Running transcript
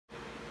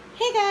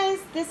Hey guys,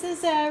 this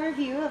is a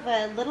review of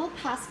a Little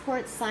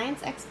Passport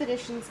Science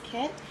Expeditions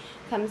kit.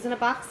 Comes in a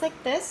box like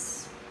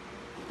this.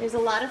 There's a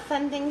lot of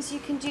fun things you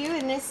can do.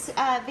 In this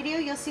video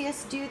you'll see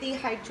us do the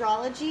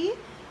hydrology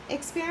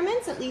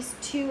experiments, at least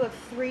 2 of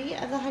 3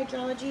 of the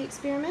hydrology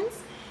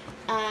experiments.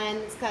 And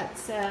it's got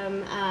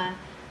some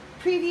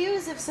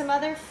previews of some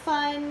other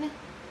fun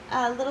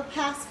Little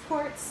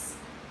Passports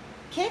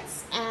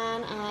kits,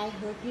 and I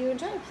hope you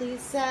enjoy.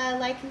 Please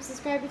like and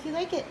subscribe if you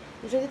like it.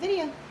 Enjoy the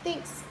video.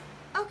 Thanks.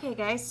 Okay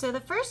guys, so the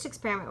first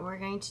experiment we're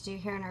going to do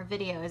here in our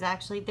video is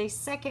actually the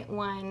second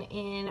one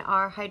in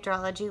our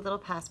hydrology Little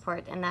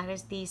Passport, and that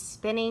is the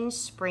spinning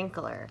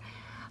sprinkler.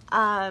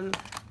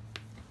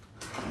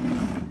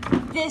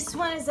 This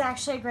one is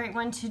actually a great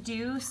one to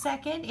do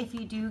second if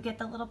you do get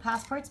the Little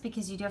Passports,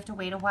 because you do have to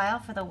wait a while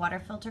for the water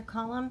filter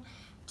column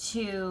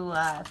to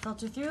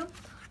filter through.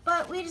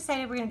 But we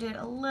decided we're going to do it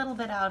a little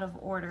bit out of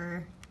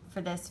order for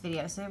this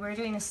video. So we're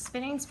doing a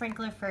spinning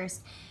sprinkler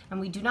first,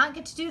 and we do not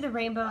get to do the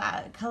rainbow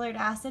colored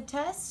acid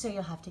test, so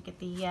you'll have to get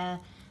the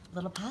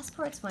Little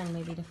Passports one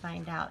maybe to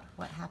find out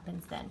what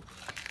happens then.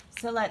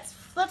 So let's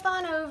flip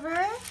on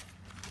over,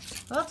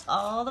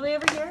 all the way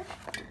over here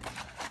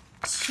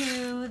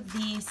to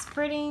the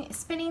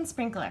spinning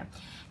sprinkler.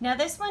 Now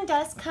this one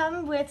does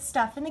come with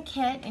stuff in the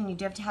kit, and you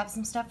do have to have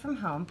some stuff from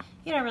home.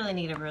 You don't really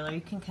need a ruler,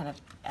 you can kind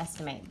of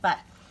estimate, but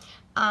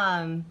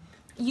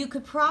you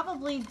could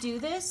probably do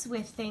this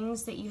with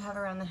things that you have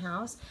around the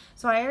house.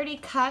 So I already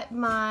cut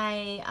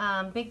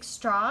my big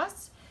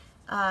straws.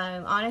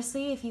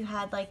 Honestly, if you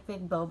had like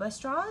big boba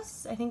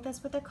straws, I think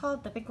that's what they're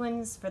called, the big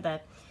ones for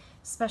the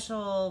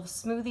special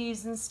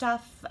smoothies and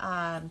stuff,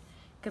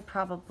 could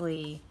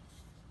probably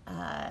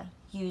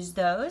use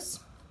those.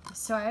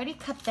 So I already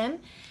cut them.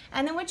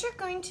 And then what you're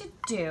going to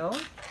do,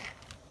 as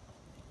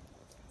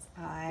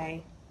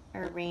I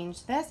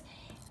arrange this,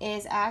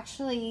 is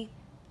actually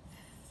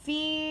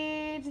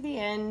feed the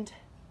end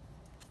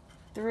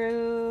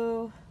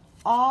through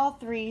all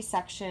 3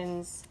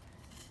 sections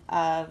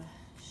of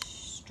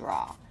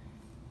straw.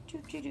 So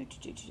you're going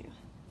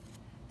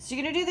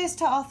to do this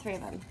to all 3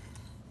 of them.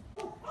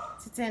 So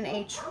it's in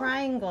a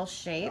triangle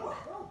shape,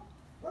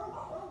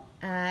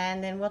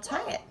 and then we'll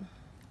tie it.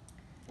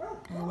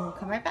 And we'll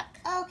come right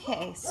back.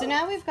 Okay, so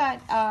now we've got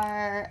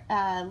our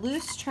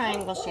loose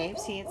triangle shape.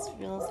 See, it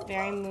feels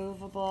very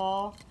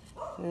movable.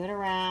 Move it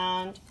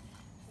around.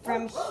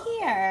 From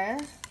here,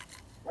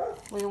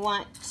 we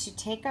want to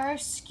take our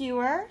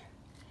skewer,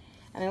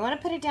 and we want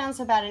to put it down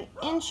so about 1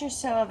 inch or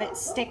so of it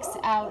sticks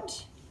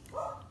out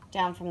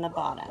down from the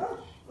bottom.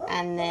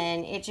 And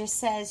then it just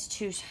says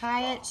to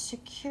tie it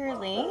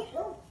securely,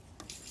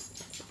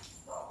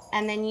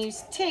 and then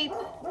use tape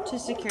to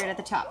secure it at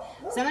the top.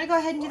 So I'm going to go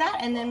ahead and do that,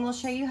 and then we'll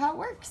show you how it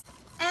works.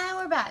 And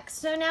we're back.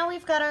 So now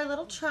we've got our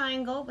little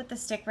triangle with the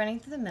stick running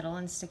through the middle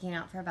and sticking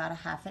out for about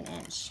 1/2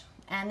 inch.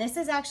 And this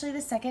is actually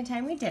the second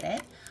time we did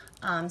it.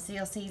 So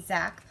you'll see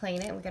Zach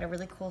playing it. We got a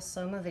really cool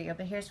slow-mo video,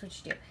 but here's what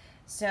you do.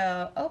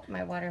 So, oh,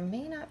 my water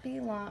may not be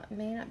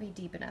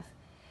deep enough.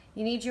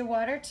 You need your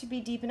water to be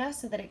deep enough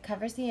so that it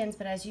covers the ends,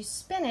 but as you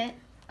spin it,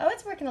 oh,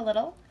 it's working a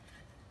little.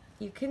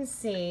 You can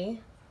see,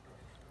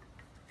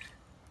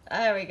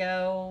 there we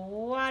go,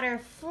 water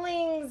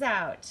flings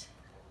out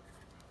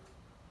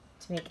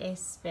to make a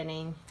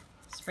spinning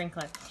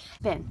sprinkler.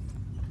 Spin.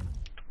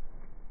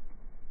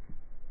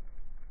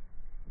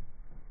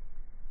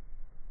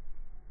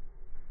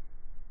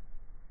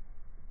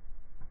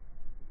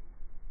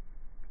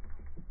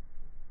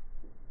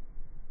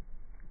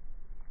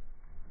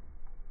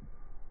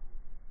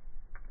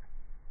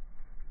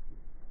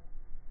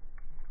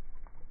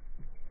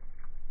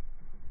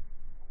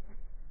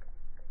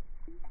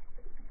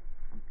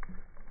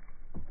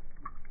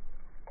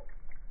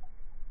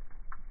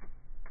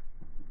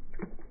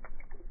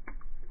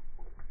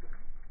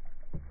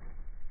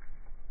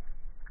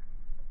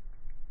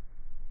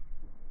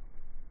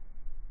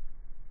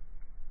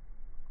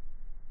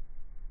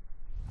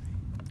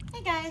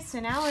 Hey guys, so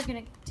now we're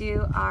going to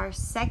do our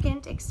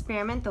second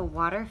experiment, the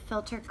water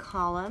filter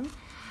column.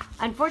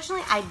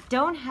 Unfortunately, I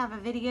don't have a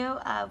video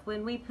of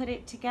when we put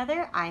it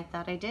together. I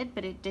thought I did,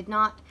 but it did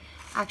not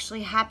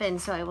actually happen,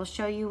 so I will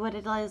show you what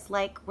it is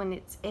like when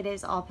it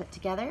is all put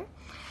together.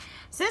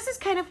 So this is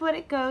kind of what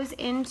it goes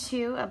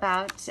into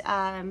about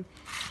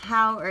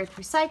how Earth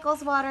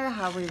recycles water,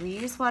 how we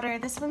reuse water.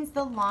 This one's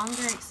the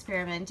longer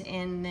experiment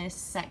in this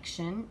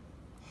section.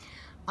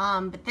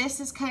 But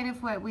this is kind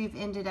of what we've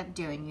ended up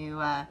doing.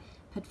 You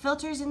put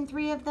filters in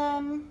 3 of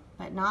them,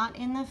 but not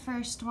in the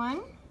first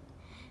one.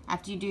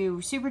 After you do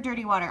super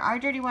dirty water. Our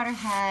dirty water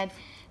had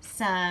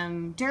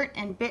some dirt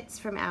and bits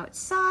from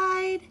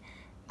outside,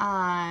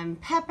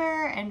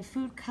 pepper and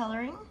food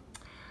coloring.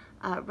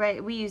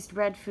 We used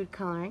red food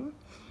coloring.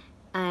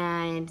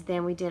 And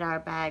then we did our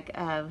bag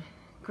of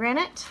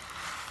granite,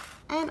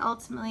 and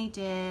ultimately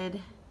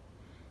did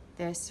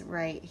this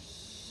right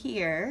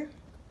here.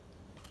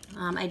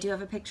 I do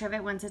have a picture of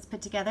it once it's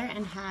put together,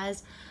 and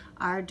has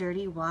our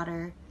dirty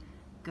water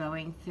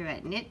going through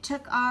it. And it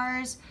took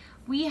ours,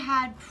 we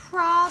had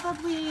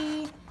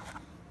probably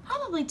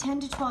probably 10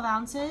 to 12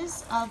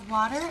 ounces of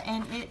water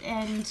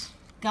and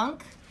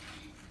gunk,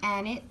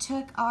 and it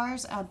took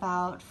ours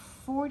about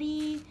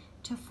 40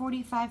 to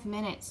 45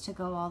 minutes to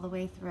go all the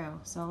way through.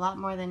 So a lot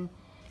more than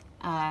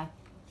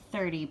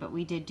 30, but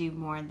we did do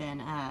more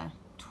than an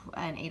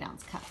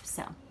 8-ounce cup.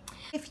 So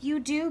if you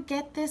do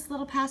get this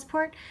little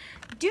passport,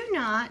 do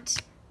not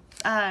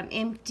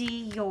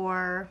empty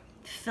your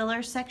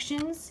filler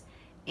sections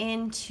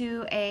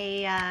into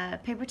a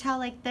paper towel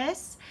like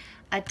this.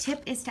 A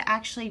tip is to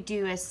actually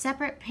do a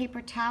separate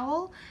paper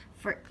towel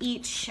for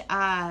each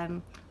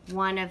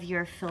one of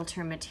your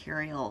filter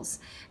materials.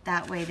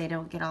 That way they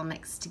don't get all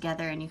mixed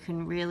together, and you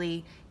can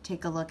really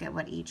take a look at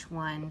what each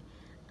one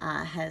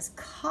has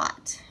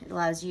caught. It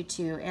allows you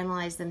to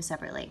analyze them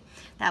separately.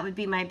 That would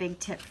be my big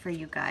tip for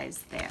you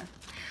guys there.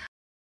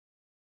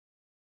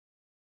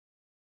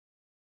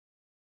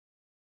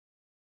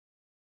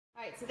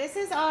 All right, so this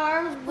is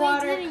our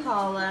water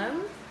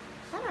column.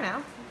 I don't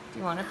know. Do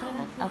you want to put it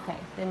in? Okay,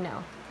 then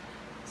no.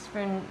 It's for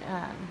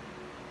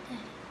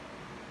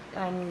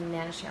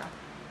Nanashiro.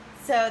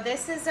 So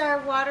this is our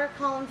water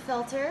column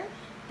filter.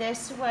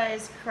 This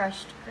was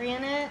crushed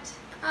granite,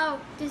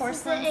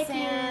 porcelain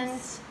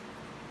sand,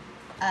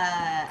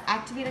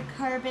 activated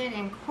carbon,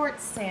 and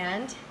quartz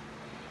sand.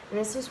 And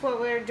this is what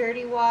we're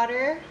dirty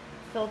water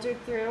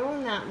filtered through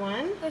in that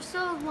one. There's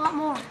still a lot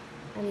more.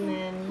 And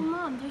then, come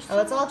on, there's still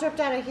it's all dripped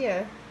out of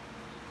here.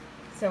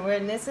 So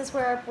this is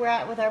where we're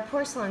at with our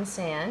porcelain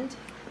sand.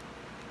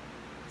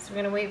 So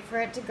we're gonna wait for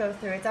it to go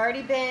through. It's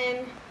already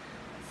been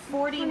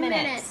 40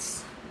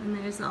 minutes. And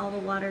there's all the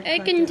water.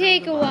 It can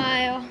take a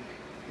while.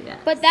 Yeah.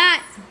 But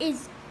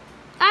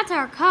that's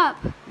our cup.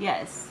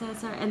 Yes,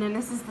 that's our, and then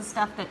this is the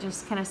stuff that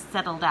just kind of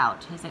settled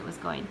out as it was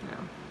going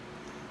through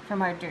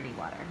from our dirty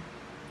water.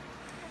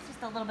 There's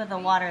just a little bit of the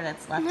water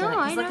that's left in it.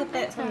 Just look at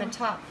that from the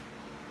top.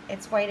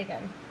 It's white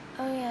again.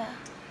 Oh yeah.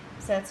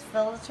 So it's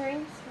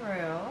filtering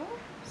through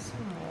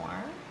some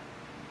more.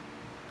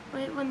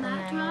 Wait, when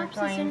that drops,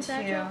 as soon as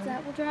that drops,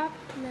 that will drop,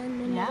 and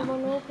then the other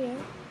one will appear.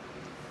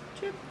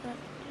 Drip.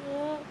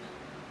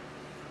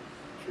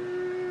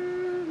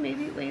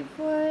 Maybe wait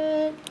for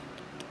it.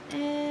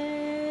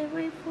 And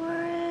wait for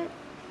it.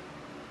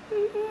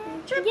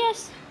 Drip.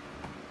 Yes.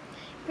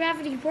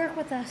 Gravity, work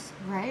with us.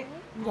 Right?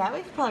 Yeah,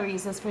 we could probably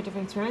use this for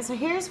different experiments. So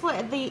here's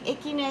what the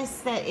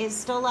ickiness that is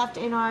still left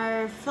in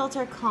our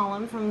filter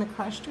column from the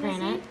crushed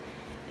granite.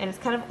 And it's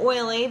kind of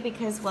oily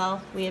because,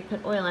 well, we had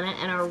put oil in it,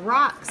 and our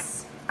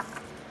rocks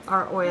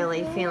are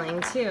oily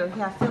feeling too.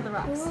 Yeah, feel the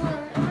rocks.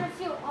 I'm gonna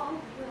feel all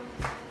of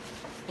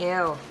them.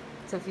 Ew.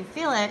 So if you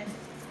feel it,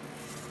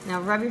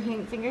 now rub your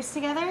fingers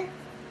together.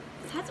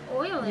 That's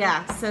oily.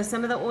 Yeah, so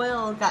some of the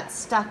oil got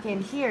stuck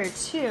in here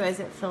too as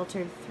it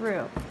filtered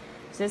through.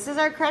 So this is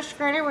our crushed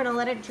granite. We're gonna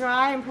let it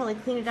dry and probably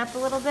clean it up a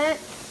little bit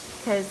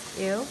because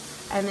ew.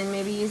 And then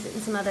maybe use it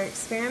in some other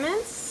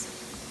experiments.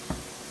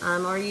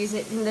 Or use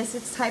it in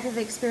this type of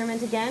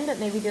experiment again, but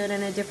maybe do it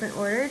in a different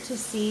order to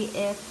see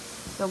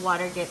if the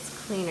water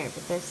gets cleaner.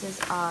 But this is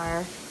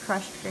our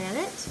crushed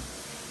granite.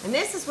 And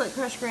this is what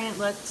crushed granite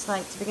looked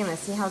like to begin with.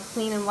 See how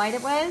clean and white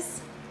it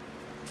was?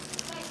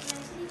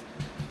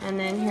 And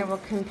then here we'll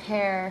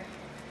compare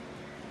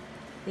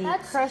the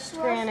crushed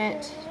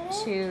granite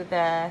to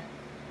the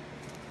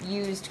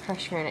used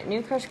crushed granite.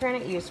 New crushed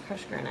granite, used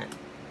crushed granite.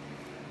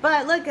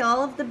 But look at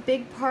all of the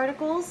big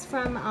particles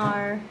from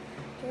our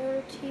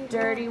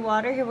dirty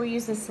water. Here we'll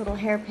use this little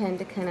hairpin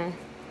to kind of,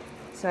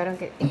 so I don't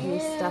get icky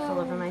stuff all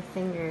over my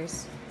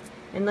fingers.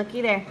 And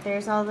looky there,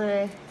 there's all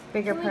the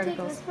bigger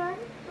particles.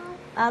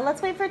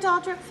 Let's wait for it to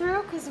all drip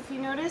through, because if you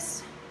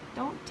notice,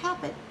 don't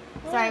tap it.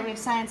 Sorry, we have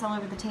science all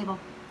over the table.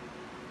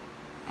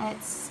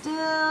 It's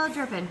still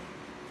dripping.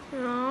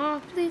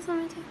 Oh, please let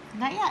me take it.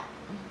 Not yet.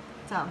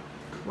 So,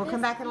 we'll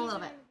come back in a little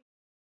bit.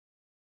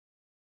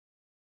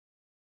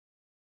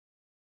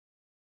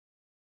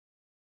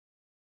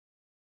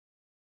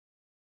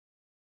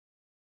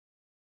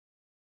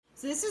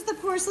 So this is the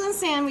porcelain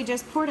sand we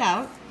just poured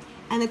out.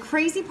 And the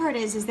crazy part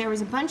is there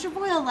was a bunch of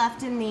oil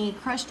left in the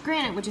crushed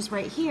granite, which is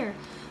right here.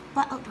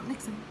 But, oh, don't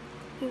mix them.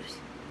 Oops.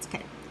 It's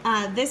okay.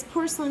 This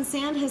porcelain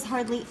sand has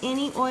hardly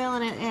any oil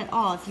in it at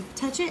all. If you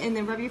touch it and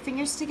then rub your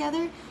fingers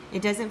together,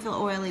 it doesn't feel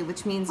oily,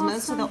 which means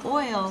most of the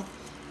oil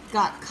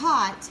got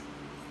caught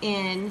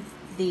in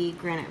the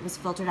granite. It was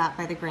filtered out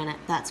by the granite.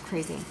 That's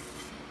crazy.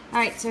 All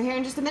right, so here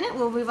in just a minute,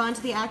 we'll move on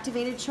to the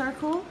activated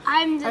charcoal.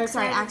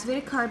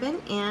 Activated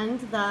carbon and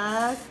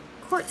the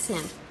quartz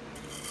sand.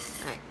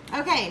 All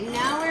right. Okay,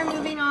 now we're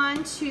moving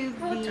on to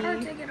it's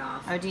hard to get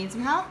off. Oh, do you need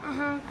some help?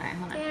 Uh-huh. All right,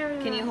 hold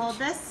on. Can you hold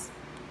this?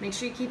 Make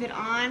sure you keep it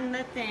on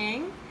the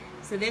thing.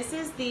 So this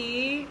is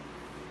the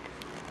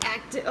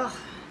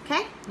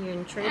okay, you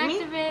can trade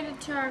me. Activated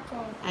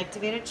charcoal.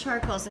 Activated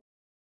charcoal. So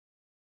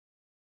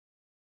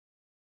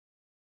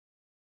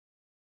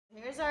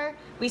here's our,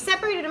 we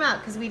separated them out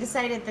because we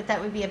decided that that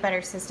would be a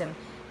better system.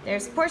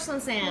 There's porcelain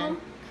sand,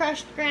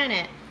 crushed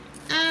granite,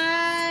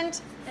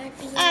 and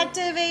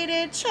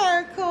activated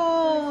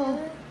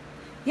charcoal.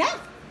 Yeah,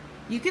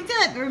 you can feel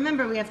it, but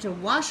remember we have to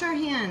wash our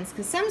hands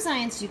because some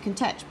science you can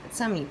touch, but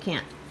some you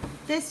can't.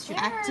 this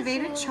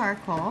activated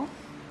charcoal.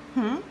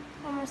 I'm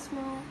gonna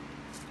smell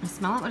it.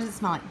 Smell it? What does it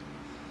smell like?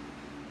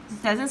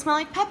 It doesn't smell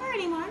like pepper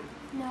anymore.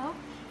 No.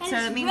 And so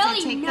that means really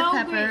I take no the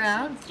pepper grease.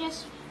 out. It's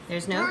just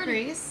there's no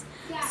dirty. grease.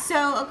 Yeah.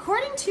 So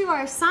according to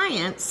our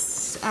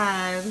science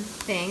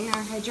thing,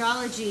 our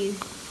hydrology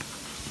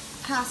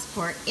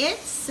passport, it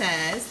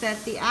says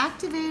that the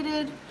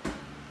activated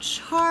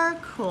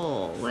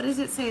charcoal, what does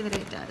it say that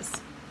it does?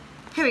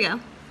 Here we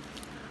go.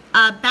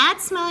 Bad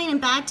smelling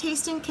and bad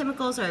tasting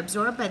chemicals are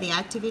absorbed by the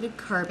activated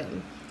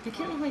carbon. I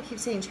can't remember why I keep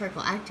saying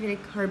charcoal.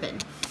 Activated carbon.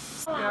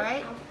 Oh, All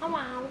right? Oh,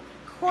 wow.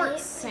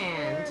 Quartz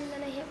sand. And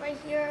then I hit right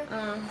here.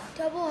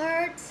 Double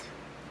hurts.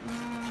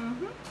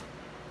 I'm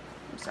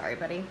sorry,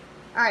 buddy.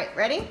 All right,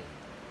 ready?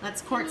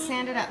 Let's quartz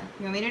sand it up.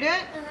 You want me to do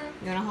it?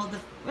 You want to hold the...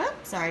 Whoop,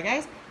 sorry,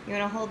 guys. You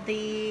want to hold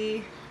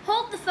the...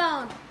 Hold the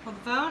phone. Hold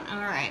the phone? All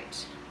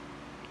right.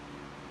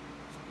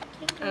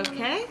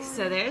 Okay,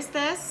 so there's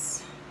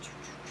this.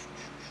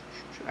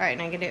 All right,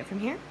 and I can do it from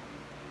here.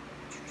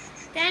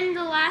 Then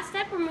the last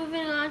step, we're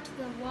moving on to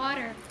the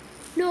water.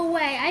 No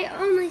way, I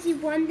only see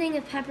one thing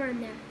of pepper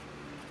in there.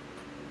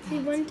 See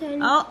one tiny.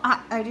 Oh,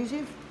 I do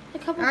too. A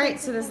couple. All right,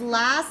 so this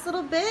last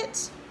little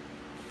bit,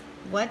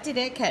 what did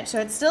it catch? So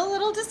it's still a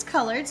little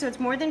discolored, so it's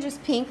more than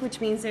just pink, which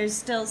means there's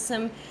still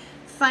some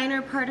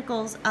finer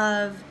particles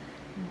of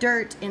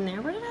dirt in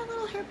there. Where did our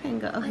little hairpin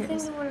go? Oh, here it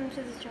is. I think we went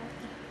into the jar.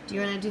 Do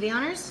you want to do the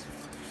honors?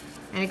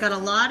 And it got a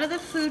lot of the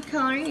food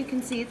coloring. You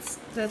can see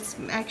that's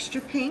extra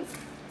pink.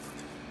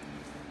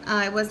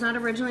 It was not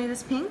originally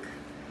this pink.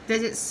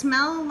 Does it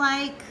smell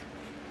like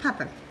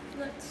pepper?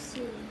 Let's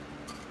see.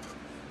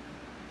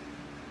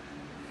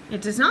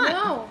 It does not.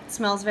 No. It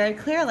smells very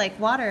clear like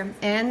water.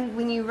 And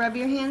when you rub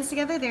your hands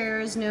together,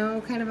 there is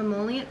no kind of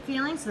emollient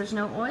feeling, so there's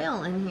no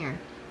oil in here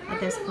at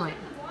this point.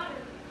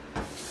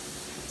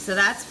 So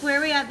that's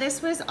where we at.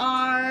 This was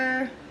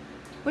our,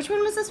 which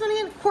one was this one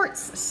again?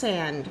 Quartz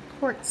sand.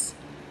 Quartz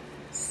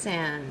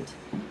sand.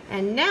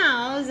 And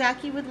now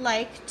Zachy would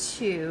like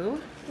to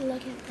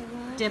look at the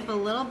water. Dip a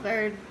little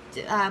bit,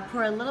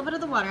 pour a little bit of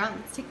the water out.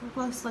 Let's take a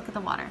close look at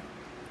the water.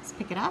 Let's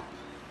pick it up.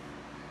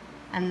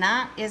 And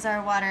that is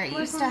our water. It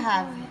used to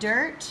have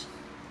dirt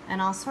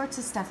and all sorts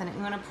of stuff in it.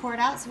 You want to pour it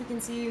out so we can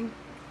see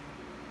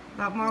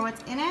about more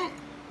what's in it?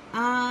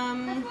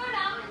 Let's pour it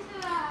out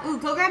into a... Ooh,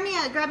 go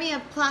grab me a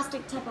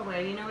plastic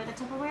Tupperware. You know where the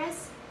Tupperware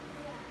is?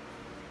 Yeah.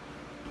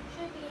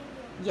 Should be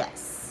in here.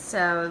 Yes.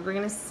 So we're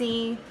gonna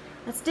see.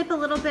 Let's dip a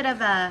little bit of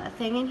a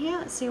thing in here.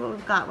 Let's see what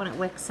we've got when it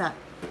wicks up.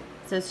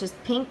 So it's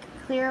just pink,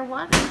 clear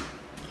water.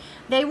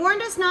 They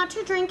warned us not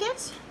to drink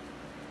it.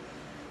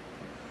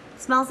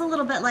 Smells a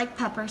little bit like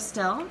pepper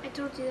still. I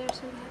told you there's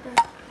some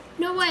pepper.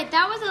 No, wait,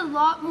 that was a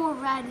lot more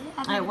red.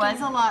 It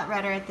was a lot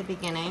redder at the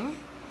beginning.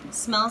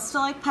 Smells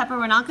still like pepper.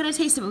 We're not going to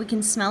taste it, but we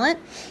can smell it.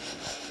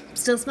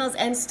 Still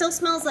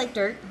smells like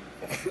dirt.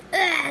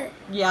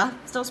 Yeah,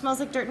 still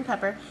smells like dirt and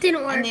pepper.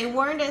 Didn't work. And they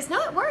warned us.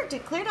 No, it worked.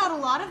 It cleared out a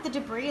lot of the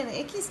debris and the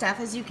icky stuff.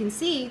 As you can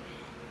see,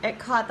 it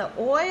caught the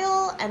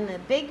oil and the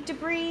big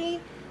debris,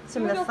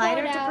 some of the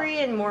finer debris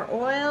and more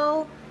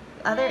oil,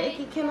 other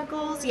icky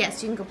chemicals.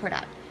 Yes, you can go pour it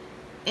out.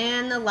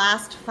 And the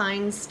last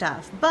fine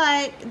stuff.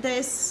 But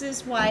this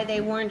is why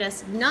they warned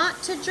us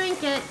not to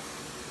drink it.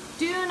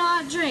 Do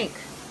not drink.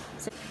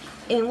 So,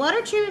 in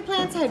water treatment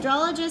plants,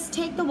 hydrologists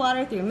take the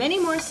water through many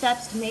more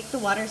steps to make the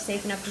water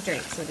safe enough to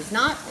drink. So it is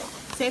not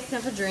safe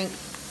enough to drink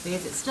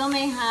because it still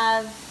may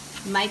have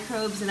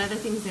microbes and other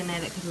things in there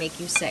that could make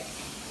you sick.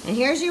 And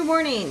here's your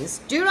warnings.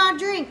 Do not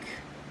drink.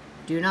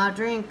 Do not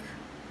drink.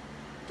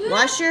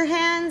 Wash your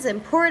hands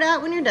and pour it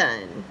out when you're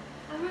done.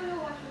 I'm gonna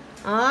go wash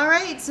it. All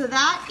right, so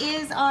that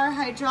is our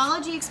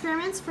hydrology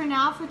experiments for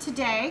now for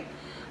today.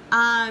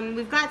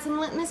 We've got some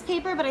litmus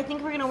paper, but I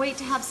think we're gonna wait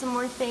to have some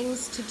more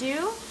things to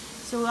do.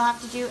 So we'll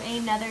have to do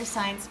another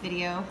science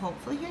video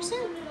hopefully here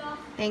soon.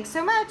 Thanks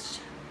so much.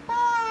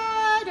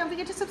 Bye. Don't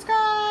forget to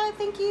subscribe.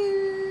 Thank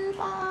you.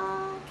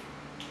 Bye.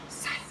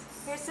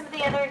 Here's some of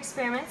the other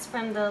experiments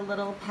from the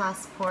little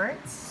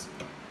passports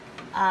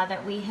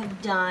that we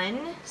have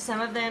done.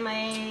 Some of them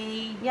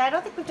I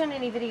don't think we've done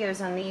any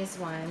videos on these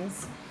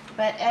ones,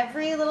 but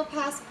every little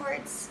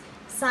passport's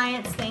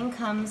science thing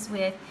comes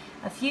with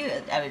a few,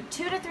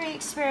 2 to 3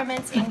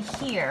 experiments in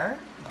here,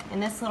 in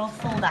this little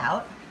fold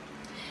out.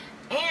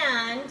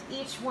 And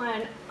each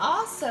one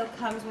also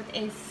comes with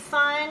a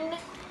fun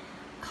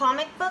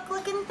comic book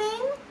looking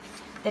thing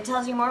that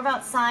tells you more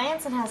about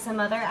science and has some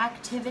other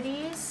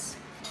activities,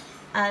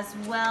 as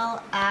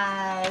well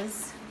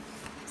as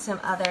some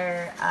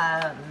other,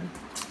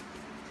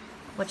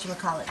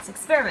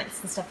 experiments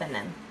and stuff in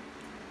them,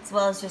 as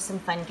well as just some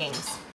fun games.